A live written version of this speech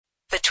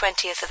the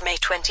 20th of May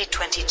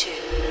 2022.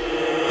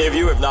 If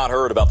you have not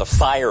heard about the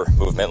FIRE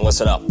movement,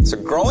 listen up. It's a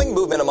growing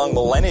movement among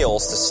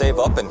millennials to save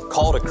up and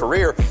call it a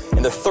career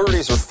in their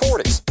 30s or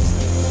 40s.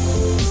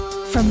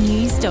 From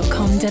news.com.au.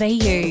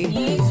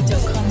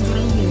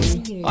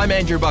 I'm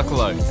Andrew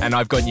Bucklow, and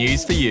I've got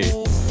news for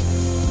you.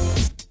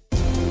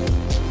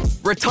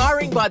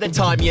 Retiring by the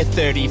time you're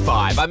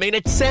 35. I mean,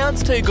 it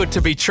sounds too good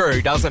to be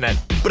true, doesn't it?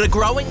 But a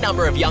growing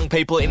number of young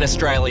people in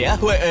Australia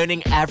who are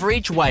earning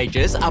average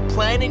wages are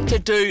planning to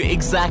do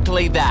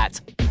exactly that.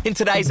 In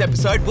today's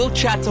episode, we'll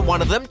chat to one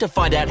of them to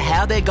find out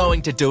how they're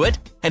going to do it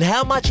and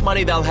how much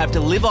money they'll have to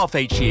live off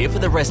each year for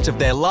the rest of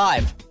their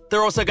life.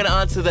 They're also going to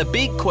answer the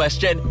big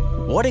question,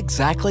 what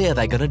exactly are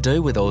they going to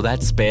do with all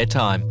that spare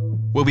time?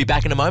 We'll be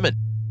back in a moment.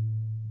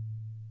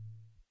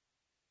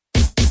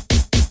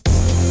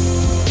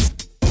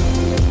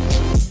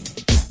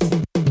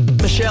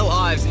 Michelle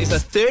Ives is a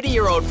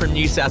 30-year-old from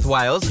New South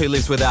Wales who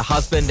lives with her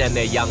husband and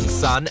their young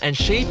son, and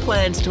she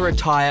plans to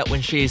retire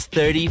when she is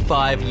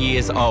 35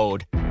 years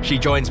old. She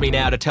joins me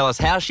now to tell us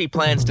how she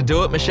plans to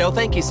do it. Michelle,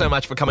 thank you so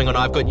much for coming on.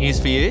 I've got news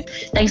for you.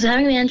 Thanks for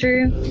having me,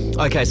 Andrew.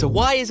 Okay, so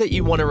why is it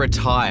you want to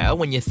retire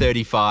when you're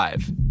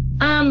 35?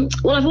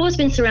 Well, I've always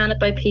been surrounded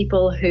by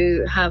people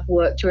who have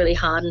worked really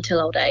hard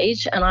until old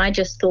age, and I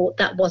just thought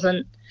I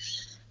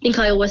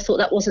always thought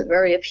that wasn't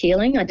very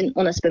appealing. I didn't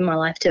want to spend my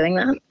life doing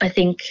that. I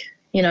think,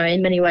 you know,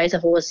 in many ways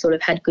I've always sort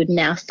of had good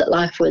nous that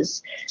life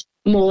was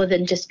more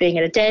than just being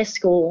at a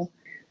desk or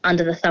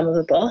under the thumb of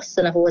a boss,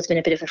 and I've always been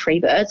a bit of a free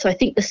bird. So I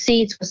think the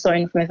seeds were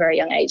sown from a very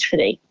young age for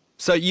me.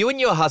 So you and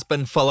your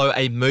husband follow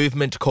a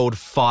movement called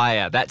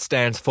FIRE. That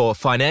stands for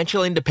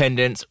Financial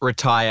Independence,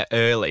 Retire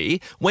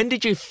Early. When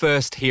did you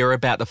first hear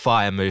about the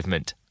FIRE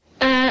movement?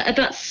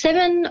 About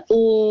 7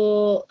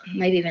 or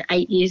maybe even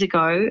 8 years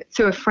ago,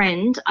 through a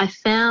friend, I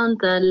found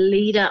the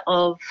leader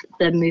of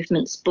the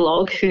movement's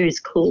blog, who's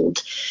called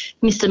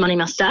Mr. Money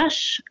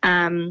Mustache.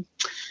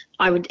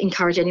 I would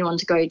encourage anyone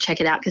to go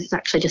check it out because it's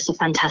actually just a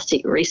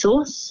fantastic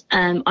resource.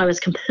 I was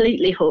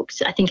completely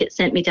hooked. I think it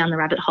sent me down the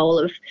rabbit hole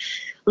of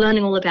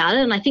learning all about it.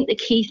 And I think the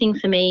key thing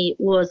for me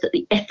was that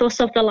the ethos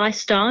of the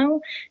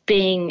lifestyle,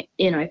 being,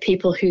 you know,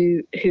 people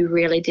who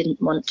really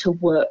didn't want to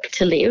work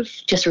to live,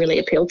 just really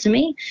appealed to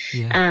me.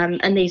 Yeah.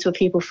 And these were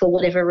people for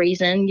whatever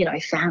reason, you know,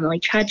 family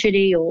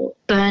tragedy or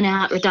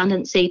burnout,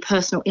 redundancy,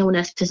 personal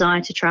illness,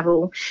 desire to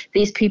travel.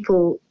 These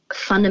people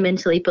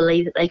fundamentally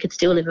believe that they could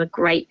still live a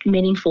great,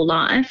 meaningful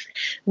life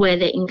where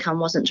their income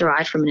wasn't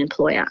derived from an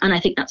employer. And I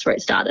think that's where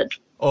it started.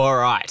 All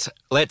right,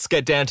 let's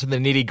get down to the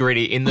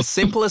nitty-gritty. In the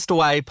simplest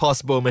way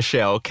possible,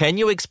 Michelle, can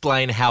you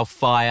explain how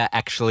FIRE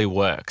actually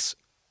works?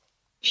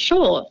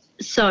 Sure.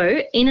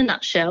 So, in a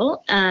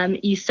nutshell,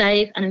 you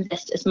save and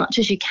invest as much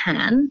as you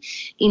can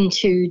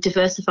into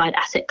diversified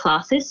asset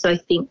classes. So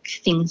think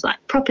things like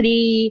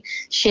property,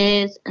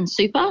 shares and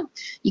super.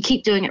 You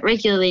keep doing it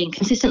regularly and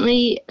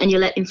consistently, and you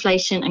let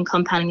inflation and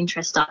compounding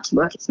interest start to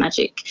work its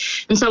magic.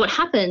 And so what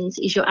happens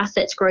is your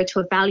assets grow to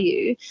a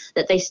value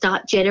that they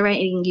start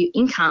generating you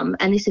income,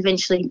 and this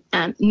eventually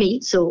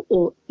meets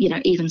or you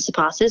know, even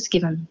surpasses,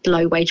 given the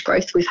low wage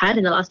growth we've had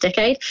in the last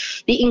decade,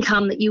 the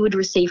income that you would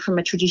receive from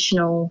a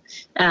traditional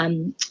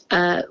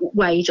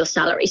wage or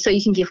salary. So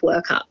you can give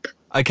work up.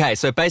 Okay,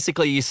 so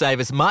basically you save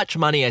as much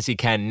money as you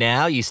can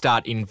now, you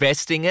start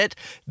investing it,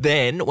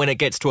 then when it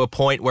gets to a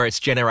point where it's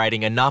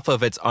generating enough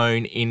of its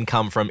own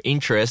income from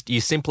interest, you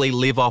simply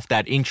live off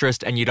that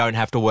interest and you don't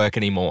have to work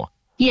anymore.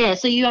 Yeah,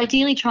 so you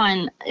ideally try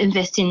and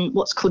invest in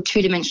what's called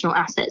two-dimensional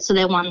assets. So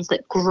they're ones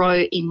that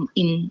grow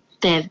in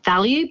their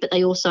value, but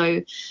they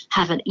also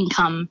have an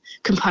income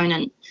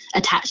component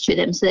attached to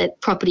them. So their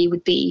property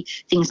would be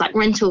things like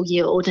rental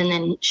yield, and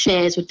then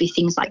shares would be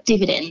things like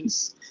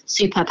dividends.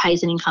 Super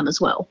pays an income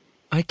as well.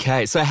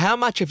 Okay, so how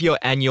much of your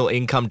annual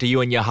income do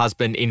you and your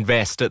husband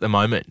invest at the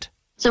moment?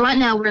 So right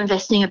now we're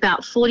investing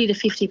about 40 to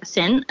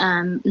 50%,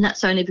 and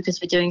that's only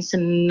because we're doing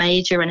some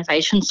major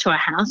renovations to our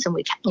house and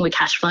we're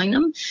cash flowing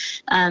them.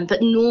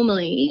 But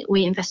normally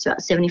we invest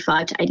about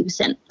 75 to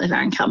 80% of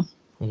our income.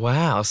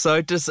 Wow.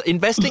 So does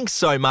investing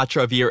so much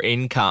of your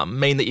income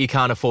mean that you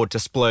can't afford to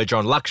splurge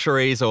on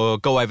luxuries or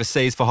go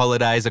overseas for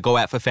holidays or go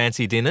out for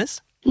fancy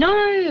dinners?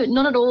 No,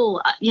 not at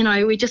all. You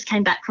know, we just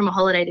came back from a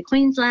holiday to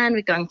Queensland.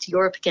 We're going to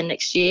Europe again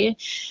next year.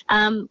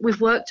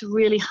 We've worked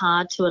really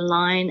hard to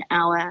align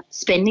our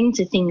spending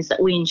to things that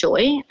we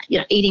enjoy. You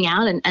know, eating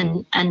out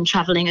and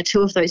travelling are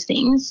two of those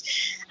things.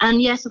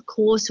 And yes, of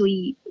course,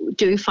 we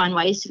do find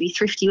ways to be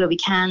thrifty where we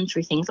can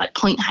through things like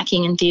point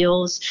hacking and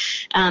deals.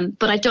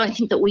 But I don't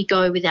think that we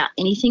go without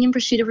anything in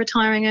pursuit of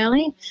retiring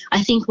early.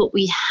 I think what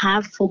we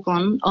have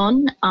forgone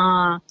on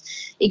are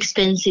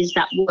expenses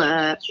that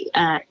were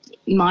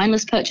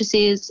mindless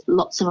purchases,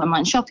 lots of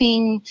online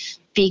shopping,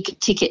 big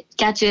ticket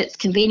gadgets,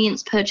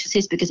 convenience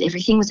purchases, because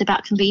everything was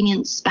about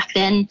convenience back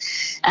then.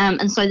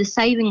 And so the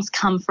savings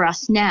come for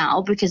us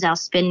now because our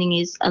spending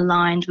is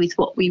aligned with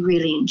what we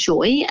really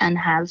enjoy and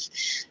have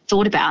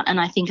thought about.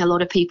 And I think a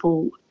lot of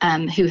people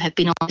who have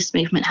been on this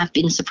movement have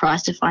been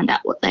surprised to find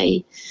out what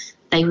they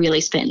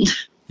really spend.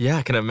 Yeah,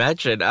 I can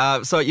imagine.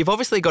 So you've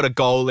obviously got a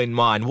goal in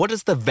mind. What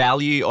does the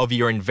value of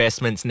your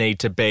investments need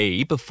to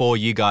be before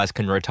you guys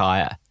can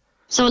retire?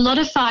 So a lot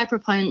of FIRE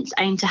proponents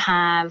aim to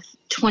have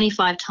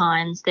 25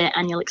 times their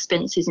annual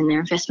expenses in their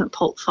investment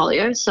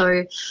portfolio.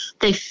 So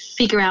they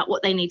figure out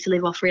what they need to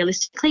live off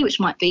realistically, which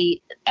might be,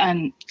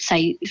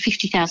 say,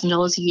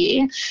 $50,000 a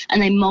year,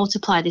 and they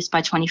multiply this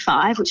by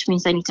 25, which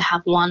means they need to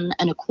have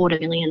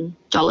 $1.25 million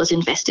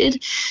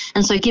invested.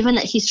 And so given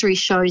that history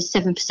shows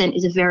 7%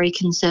 is a very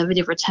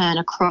conservative return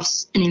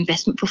across an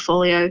investment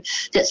portfolio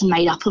that's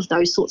made up of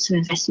those sorts of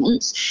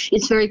investments,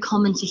 it's very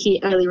common to hear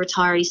early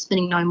retirees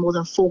spending no more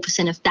than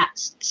 4% of that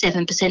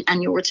 7%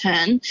 annual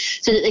return,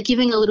 so that they're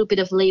giving a little bit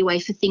of leeway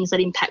for things that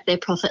impact their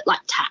profit, like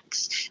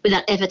tax,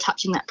 without ever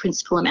touching that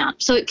principal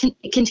amount. So it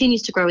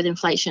continues to grow with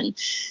inflation.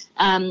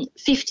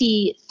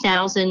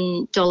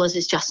 $50,000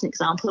 is just an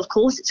example, of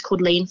course. It's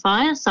called lean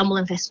FIRE. Some will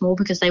invest more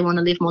because they want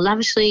to live more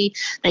lavishly.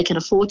 They can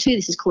afford to.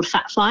 This is called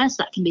fat FIRE.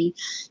 So that can be,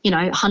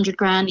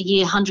 $100,000 a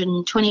year,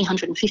 $120,000,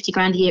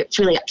 $150,000 a year. It's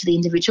really up to the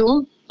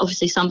individual.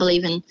 Obviously, some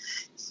believe in,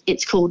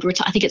 it's called,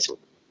 I think it's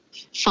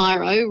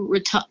FIRO,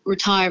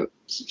 retire,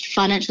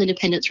 financial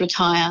independence,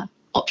 retire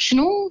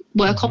optional,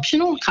 work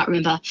optional, I can't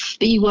remember,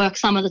 but you work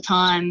some of the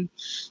time,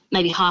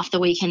 maybe half the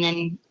week, and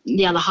then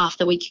the other half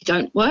the week you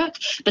don't work.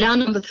 But our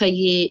number per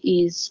year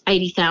is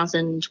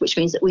 80,000, which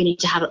means that we need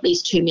to have at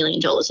least $2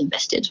 million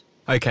invested.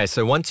 Okay,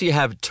 so once you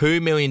have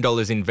 $2 million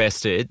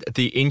invested,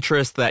 the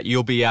interest that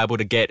you'll be able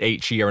to get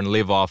each year and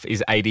live off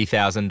is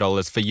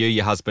 $80,000 for you,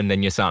 your husband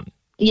and your son.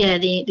 Yeah,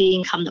 the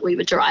income that we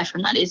would derive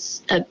from that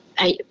is,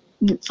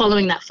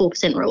 following that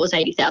 4% rule, is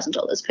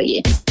 $80,000 per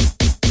year.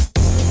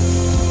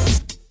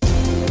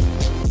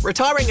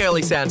 Retiring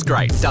early sounds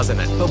great, doesn't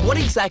it? But what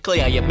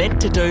exactly are you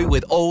meant to do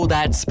with all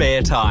that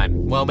spare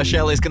time? Well,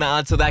 Michelle is going to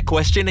answer that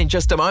question in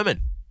just a moment.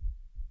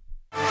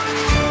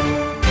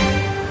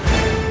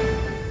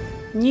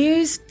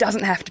 News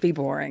doesn't have to be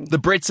boring. The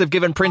Brits have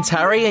given Prince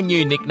Harry a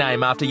new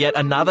nickname after yet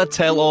another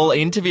tell-all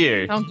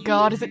interview. Oh,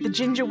 God, is it the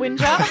Ginger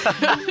Whinger?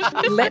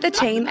 Let the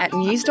team at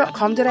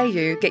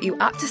news.com.au get you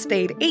up to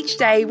speed each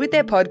day with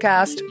their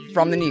podcast,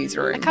 From the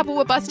Newsroom. A couple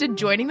were busted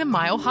joining the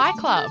Mile High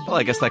Club. Well,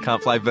 I guess they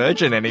can't play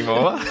Virgin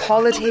anymore.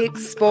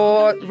 Politics,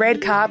 sport,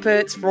 red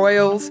carpets,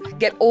 royals.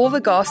 Get all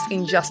the goss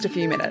in just a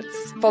few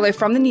minutes. Follow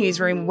From the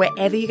Newsroom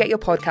wherever you get your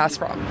podcast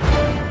from.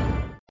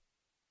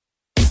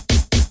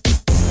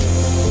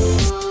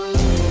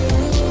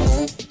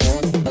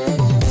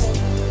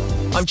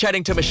 I'm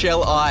chatting to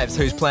Michelle Ives,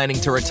 who's planning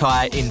to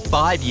retire in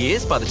 5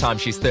 years by the time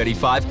she's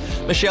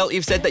 35. Michelle,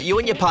 you've said that you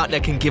and your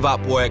partner can give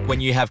up work when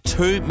you have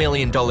 $2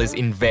 million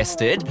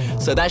invested.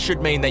 So that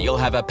should mean that you'll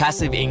have a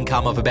passive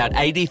income of about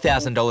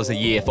 $80,000 a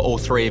year for all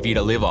three of you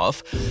to live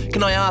off.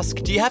 Can I ask,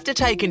 do you have to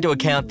take into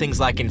account things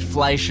like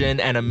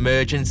inflation and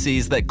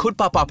emergencies that could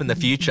pop up in the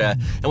future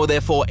and will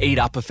therefore eat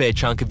up a fair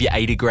chunk of your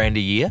 $80,000 a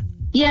year?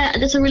 Yeah,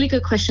 that's a really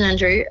good question,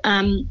 Andrew.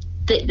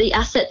 The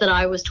asset that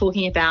I was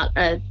talking about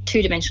are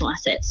two-dimensional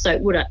assets, so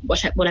what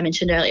I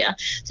mentioned earlier.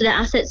 So they're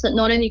assets that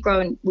not only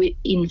grow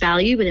in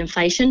value with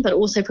inflation, but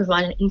also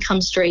provide an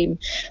income stream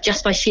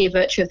just by sheer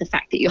virtue of the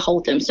fact that you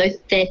hold them. So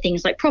they're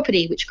things like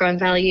property, which grow in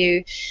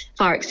value,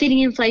 far exceeding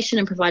inflation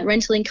and provide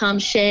rental income,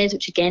 shares,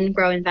 which again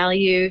grow in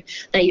value.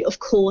 They, of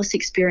course,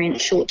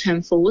 experience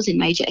short-term falls in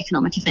major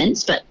economic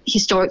events, but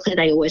historically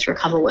they always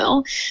recover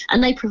well.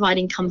 And they provide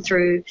income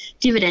through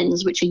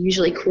dividends, which are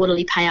usually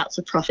quarterly payouts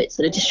of profits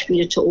that are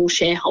distributed to all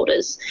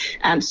shareholders.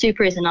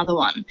 Super is another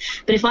one.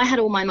 But if I had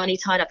all my money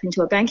tied up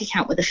into a bank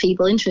account with a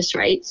feeble interest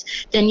rates,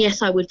 then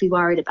yes, I would be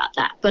worried about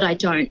that. But I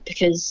don't,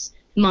 because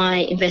my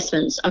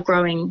investments are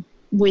growing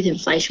with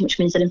inflation, which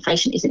means that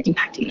inflation isn't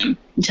impacting them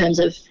in terms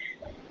of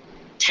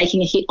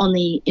taking a hit on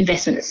the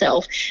investment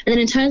itself. And then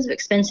in terms of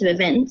expensive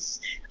events,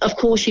 of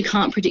course you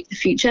can't predict the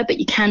future, but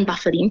you can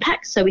buffer the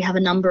impacts. So we have a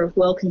number of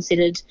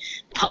well-considered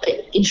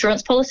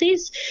insurance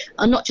policies,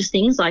 not just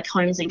things like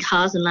homes and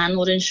cars and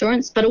landlord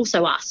insurance, but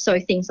also us. So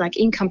things like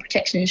income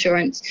protection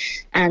insurance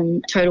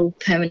and total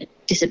permanent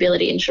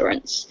disability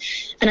insurance.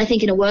 And I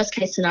think in a worst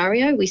case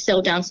scenario, we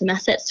sell down some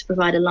assets to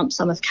provide a lump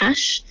sum of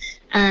cash.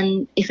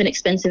 And if an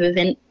expensive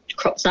event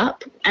crops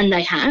up, and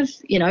they have,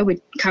 we're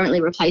currently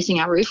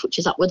replacing our roof, which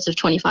is upwards of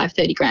 25,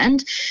 30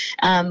 grand.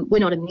 We're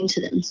not immune to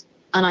them.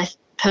 And I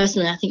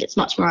think it's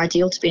much more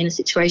ideal to be in a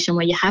situation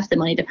where you have the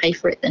money to pay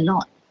for it than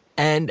not.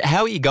 And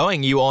how are you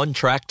going? You on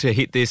track to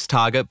hit this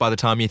target by the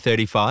time you're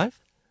 35?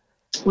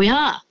 We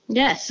are,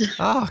 yes.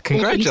 Oh,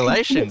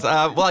 congratulations.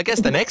 Well, I guess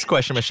the next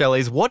question, Michelle,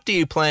 is what do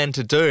you plan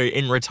to do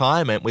in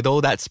retirement with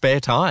all that spare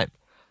time?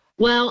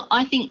 Well,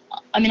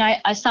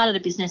 I started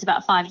a business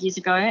about 5 years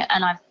ago,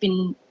 and I've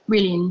been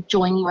really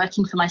enjoying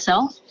working for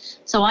myself.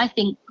 So I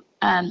think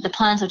the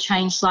plans have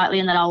changed slightly,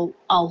 in that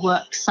I'll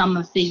work some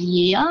of the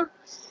year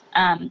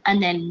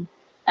and then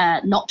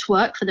not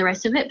work for the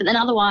rest of it. But then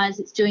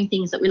otherwise it's doing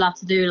things that we love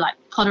to do, like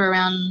potter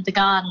around the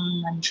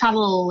garden and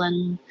travel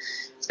and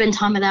spend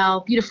time with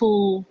our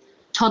beautiful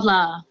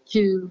toddler,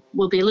 who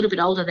will be a little bit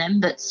older then,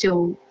 but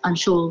still, I'm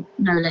sure,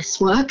 no less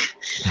work.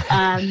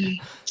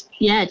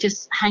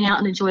 Just hang out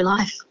and enjoy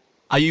life.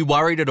 Are you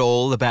worried at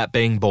all about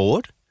being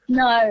bored?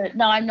 No,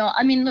 I'm not.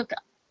 I mean, look,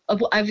 I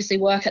obviously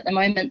work at the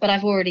moment, but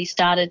I've already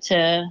started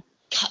to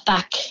cut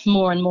back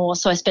more and more.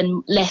 So I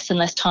spend less and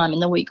less time in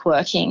the week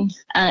working,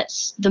 and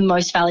it's the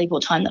most valuable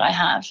time that I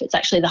have. It's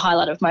actually the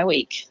highlight of my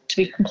week, to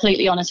be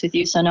completely honest with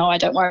you. So no, I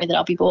don't worry that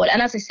I'll be bored.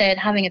 And as I said,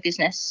 having a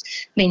business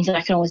means that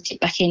I can always get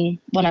back in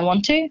when I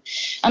want to.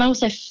 And I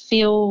also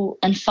feel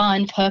and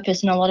find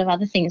purpose in a lot of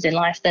other things in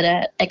life that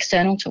are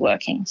external to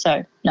working.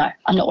 So no,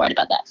 I'm not worried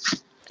about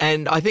that.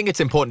 And I think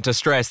it's important to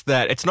stress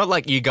that it's not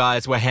like you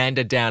guys were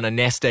handed down a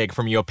nest egg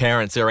from your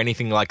parents or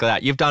anything like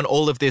that. You've done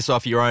all of this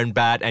off your own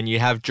bat, and you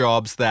have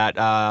jobs that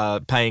are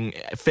paying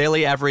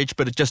fairly average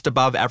but just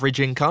above average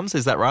incomes.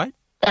 Is that right?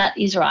 That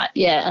is right,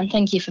 yeah. And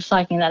thank you for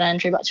flagging that,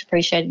 Andrew. Much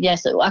appreciated.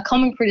 Yes, our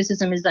common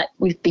criticism is that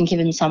we've been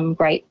given some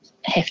great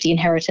hefty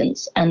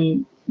inheritance,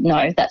 and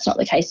no, that's not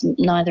the case.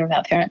 Neither of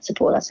our parents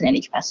support us in any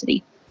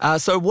capacity.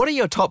 So what are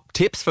your top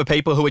tips for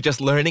people who are just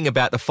learning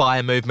about the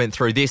FIRE movement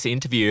through this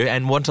interview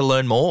and want to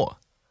learn more?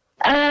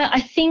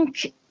 I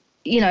think,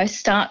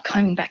 start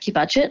combing back your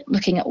budget,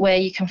 looking at where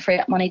you can free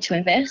up money to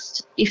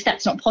invest. If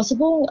that's not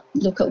possible,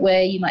 look at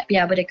where you might be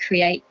able to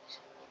create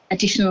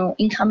additional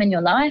income in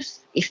your life.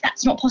 If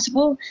that's not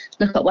possible,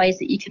 look at ways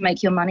that you can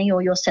make your money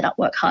or your setup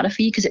work harder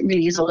for you, because it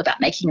really is all about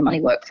making the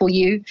money work for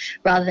you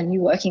rather than you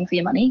working for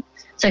your money.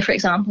 So, for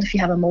example, if you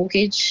have a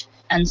mortgage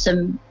and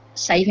some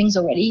savings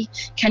already,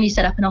 can you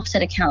set up an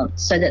offset account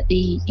so that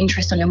the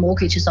interest on your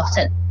mortgage is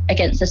offset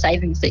against the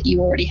savings that you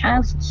already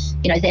have,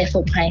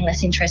 therefore paying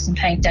less interest and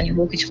paying down your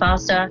mortgage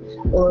faster,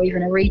 or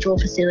even a redraw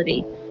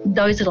facility.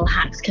 Those little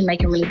hacks can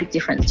make a really big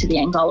difference to the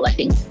end goal, I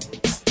think.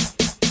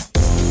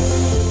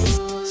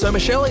 So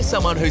Michelle is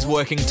someone who's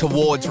working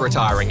towards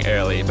retiring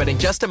early, but in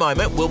just a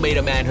moment we'll meet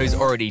a man who's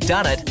already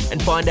done it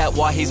and find out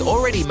why he's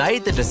already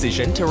made the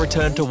decision to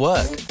return to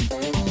work.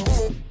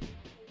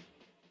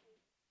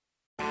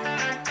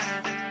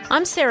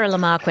 I'm Sarah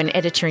Lamarquin,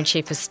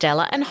 Editor-in-Chief of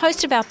Stellar and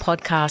host of our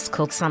podcast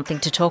called Something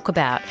to Talk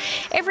About.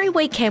 Every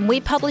weekend we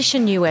publish a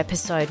new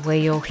episode where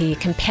you'll hear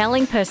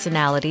compelling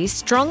personalities,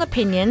 strong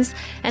opinions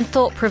and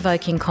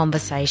thought-provoking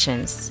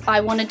conversations.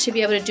 I wanted to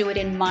be able to do it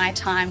in my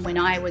time when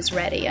I was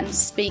ready and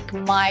speak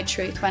my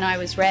truth when I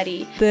was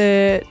ready.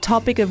 The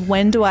topic of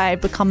when do I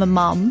become a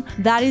mum,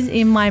 that is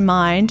in my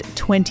mind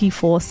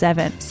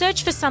 24/7.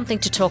 Search for Something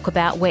to Talk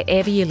About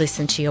wherever you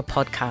listen to your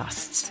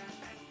podcasts.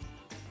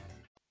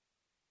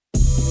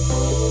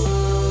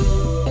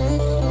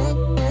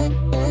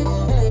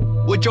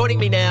 Well, joining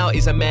me now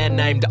is a man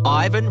named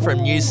Ivan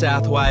from New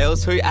South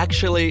Wales who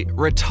actually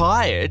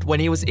retired when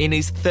he was in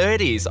his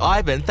 30s.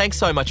 Ivan, thanks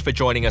so much for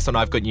joining us on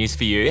I've Got News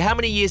for You. How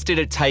many years did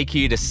it take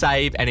you to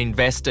save and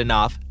invest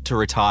enough to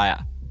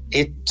retire?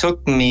 It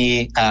took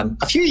me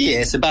a few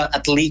years, about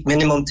at least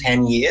minimum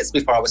 10 years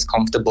before I was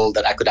comfortable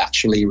that I could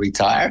actually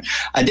retire.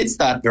 I did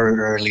start very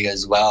early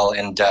as well.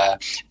 And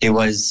it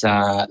was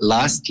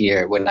last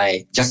year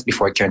just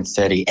before I turned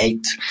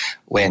 38,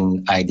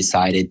 when I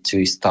decided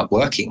to stop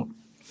working.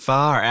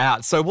 Far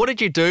out. So what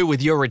did you do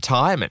with your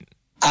retirement?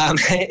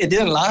 It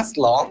didn't last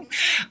long.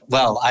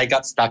 Well, I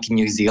got stuck in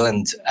New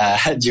Zealand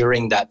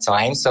during that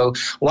time. So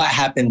what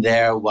happened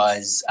there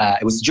was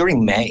it was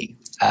during May.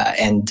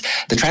 And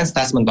the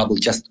Trans-Tasman bubble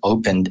just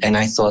opened. And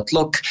I thought,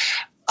 look,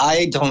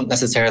 I don't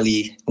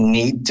necessarily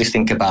need to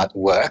think about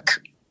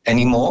work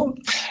anymore.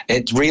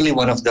 It's really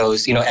one of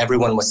those,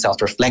 everyone was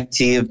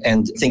self-reflective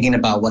and thinking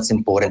about what's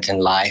important in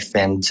life.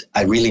 And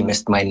I really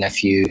missed my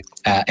nephew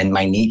and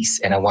my niece.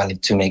 And I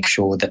wanted to make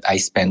sure that I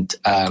spent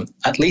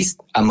at least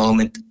a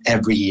moment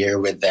every year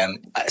with them.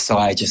 So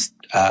I just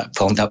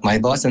phoned up my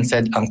boss and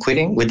said, I'm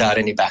quitting without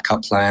any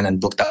backup plan,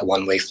 and booked that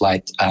one-way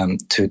flight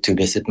to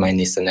visit my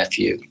niece and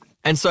nephew.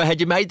 And so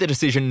had you made the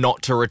decision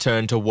not to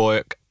return to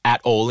work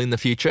at all in the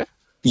future?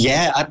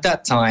 Yeah, at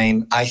that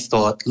time, I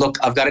thought, look,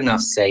 I've got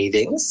enough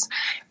savings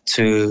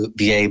to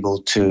be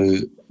able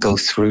to go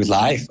through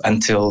life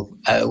until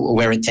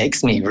where it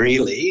takes me,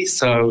 really.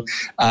 So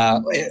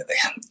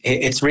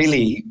it's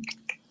really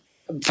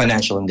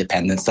financial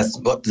independence.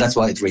 That's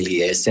what it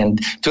really is. And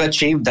to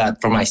achieve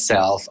that for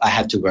myself, I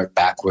had to work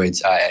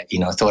backwards. I,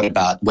 thought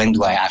about when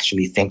do I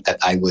actually think that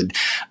I would,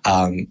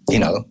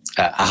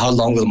 how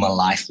long will my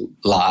life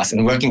last?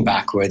 And working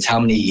backwards, how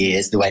many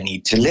years do I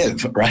need to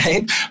live,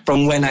 right?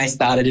 From when I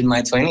started in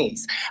my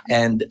 20s.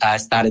 And I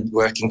started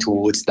working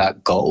towards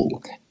that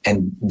goal.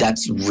 And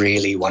that's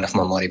really one of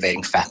my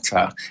motivating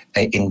factors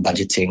in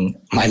budgeting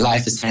my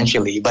life,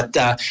 essentially. But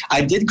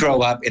I did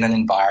grow up in an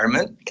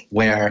environment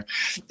where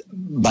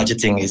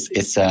budgeting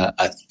is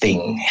a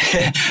thing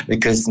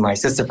because my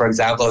sister, for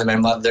example, and my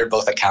mother,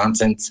 both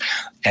accountants.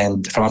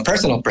 And from a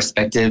personal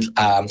perspective,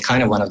 I'm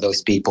kind of one of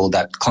those people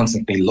that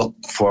constantly look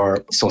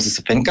for sources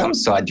of income.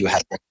 So I do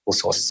have multiple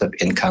sources of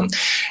income.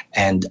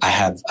 And I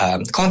have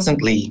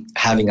constantly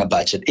having a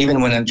budget,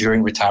 even when I'm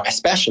during retirement,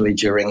 especially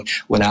during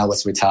when I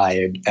was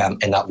retired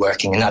and not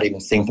working and not even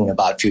thinking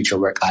about future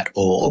work at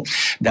all.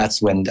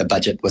 That's when the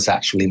budget was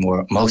actually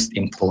most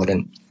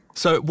important.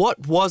 So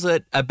what was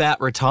it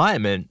about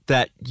retirement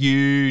that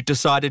you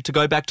decided to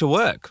go back to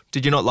work?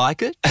 Did you not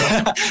like it?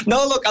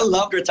 No, look, I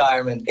loved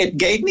retirement. It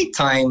gave me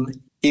time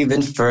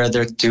even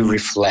further to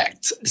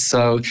reflect.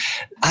 So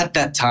at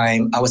that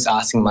time, I was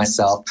asking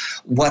myself,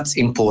 what's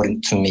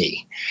important to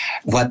me?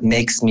 What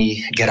makes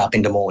me get up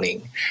in the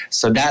morning?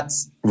 So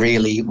that's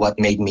really what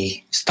made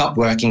me stop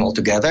working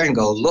altogether and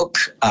go, look,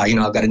 I've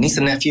got a niece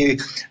and nephew.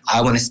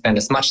 I want to spend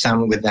as much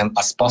time with them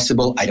as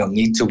possible. I don't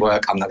need to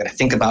work. I'm not going to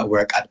think about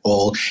work at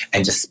all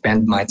and just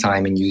spend my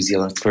time in New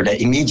Zealand for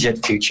the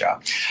immediate future.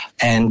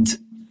 And,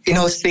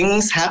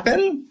 things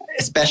happen,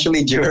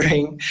 especially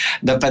during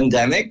the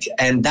pandemic,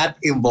 and that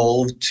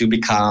evolved to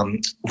become,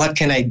 what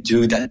can I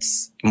do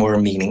that's more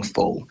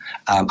meaningful?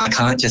 I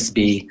can't just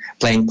be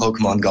playing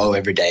Pokemon Go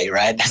every day,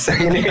 right? So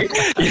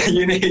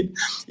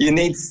you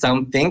need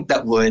something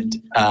that would,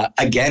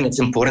 again, it's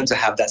important to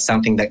have that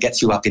something that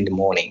gets you up in the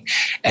morning.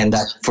 And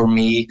that for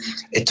me,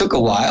 it took a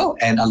while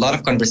and a lot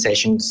of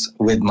conversations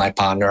with my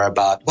partner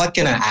about what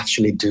can I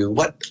actually do?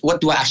 What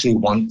do I actually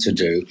want to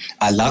do?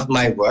 I love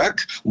my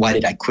work. Why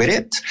did I quit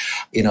it?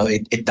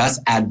 It does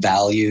add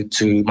value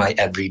to my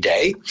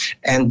everyday.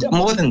 And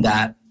more than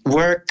that,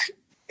 work,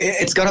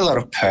 it's got a lot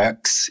of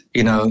perks.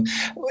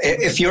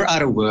 If you're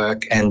out of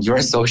work and you're a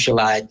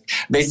socialite,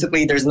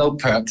 basically there's no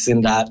perks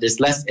in that. There's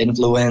less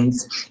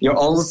influence. You're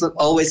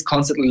always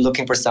constantly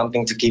looking for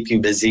something to keep you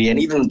busy. And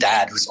even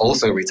Dad, who's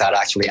also retired,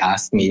 actually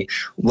asked me,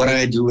 what do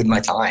I do with my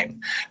time?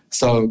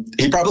 So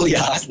he probably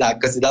asked that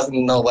because he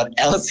doesn't know what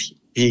else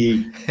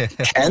he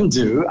can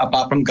do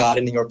apart from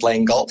gardening or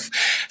playing golf.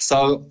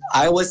 So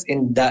I was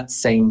in that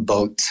same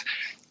boat,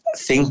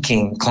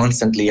 thinking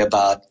constantly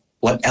about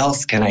what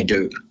else can I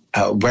do?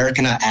 Where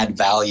can I add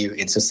value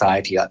in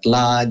society at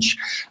large?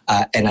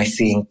 And I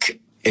think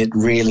it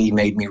really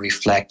made me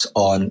reflect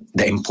on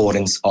the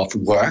importance of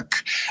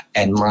work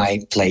and my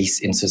place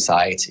in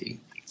society.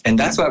 And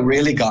that's what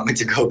really got me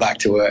to go back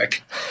to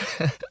work.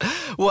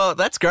 Well,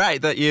 that's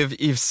great that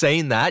you've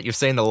seen that, you've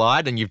seen the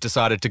light and you've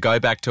decided to go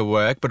back to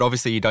work, but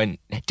obviously you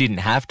didn't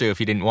have to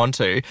if you didn't want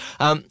to.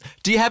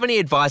 Do you have any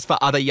advice for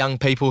other young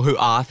people who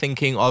are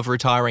thinking of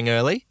retiring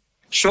early?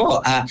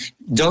 Sure.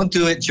 Don't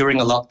do it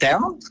during a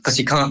lockdown because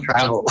you can't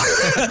travel.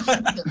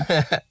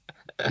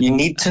 You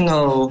need to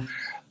know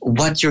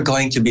what you're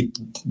going to be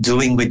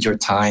doing with your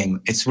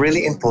time. It's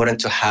really important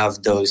to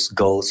have those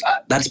goals.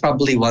 That's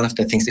probably one of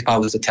the things, if I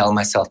was to tell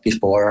myself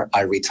before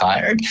I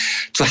retired,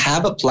 to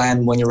have a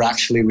plan when you're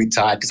actually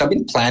retired. Because I've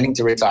been planning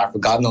to retire for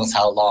God knows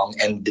how long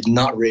and did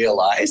not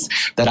realize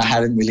that I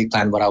haven't really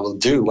planned what I will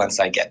do once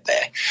I get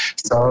there.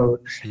 So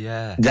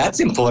that's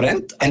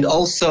important. And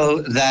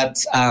also that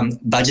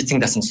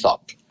budgeting doesn't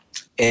stop.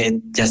 It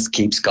just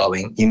keeps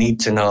going. You need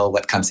to know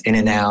what comes in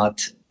and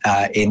out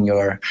in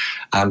your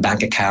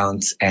bank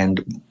accounts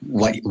and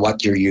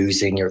what you're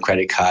using your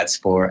credit cards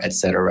for,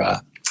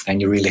 etc.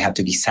 And you really have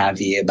to be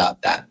savvy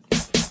about that.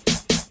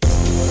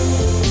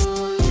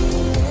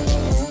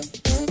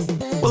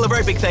 Well, a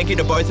very big thank you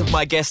to both of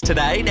my guests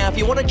today. Now, if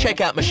you want to check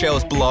out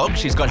Michelle's blog,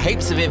 she's got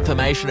heaps of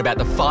information about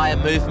the FIRE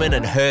movement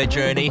and her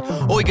journey.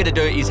 All you got to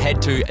do is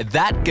head to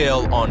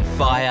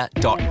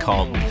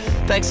thatgirlonfire.com.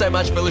 Thanks so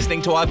much for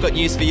listening to I've Got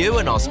News For You,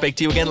 and I'll speak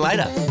to you again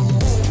later.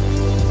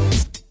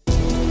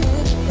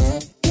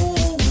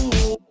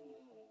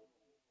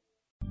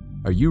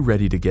 Are you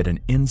ready to get an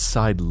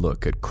inside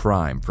look at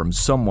crime from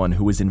someone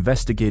who has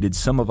investigated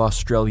some of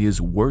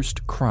Australia's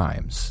worst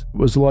crimes? It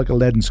was like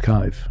Aladdin's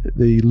Cave.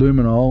 The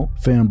luminol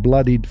found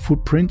bloodied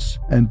footprints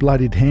and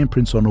bloodied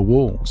handprints on a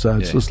wall, so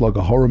it's just like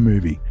a horror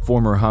movie.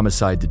 Former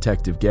homicide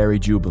detective Gary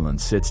Jubilant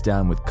sits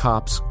down with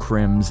cops,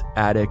 crims,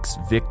 addicts,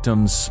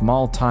 victims,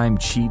 small-time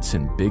cheats,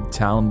 and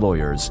big-town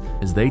lawyers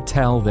as they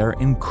tell their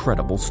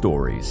incredible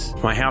stories.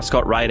 My house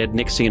got raided.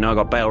 Next thing you know, I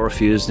got bail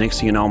refused. Next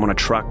thing you know, I'm on a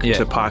truck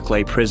to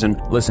Parklea Prison.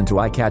 Listen to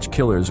I Catch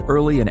Killers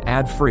early and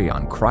ad-free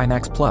on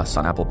Crimex Plus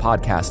on Apple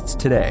Podcasts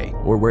today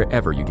or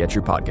wherever you get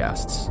your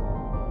podcasts.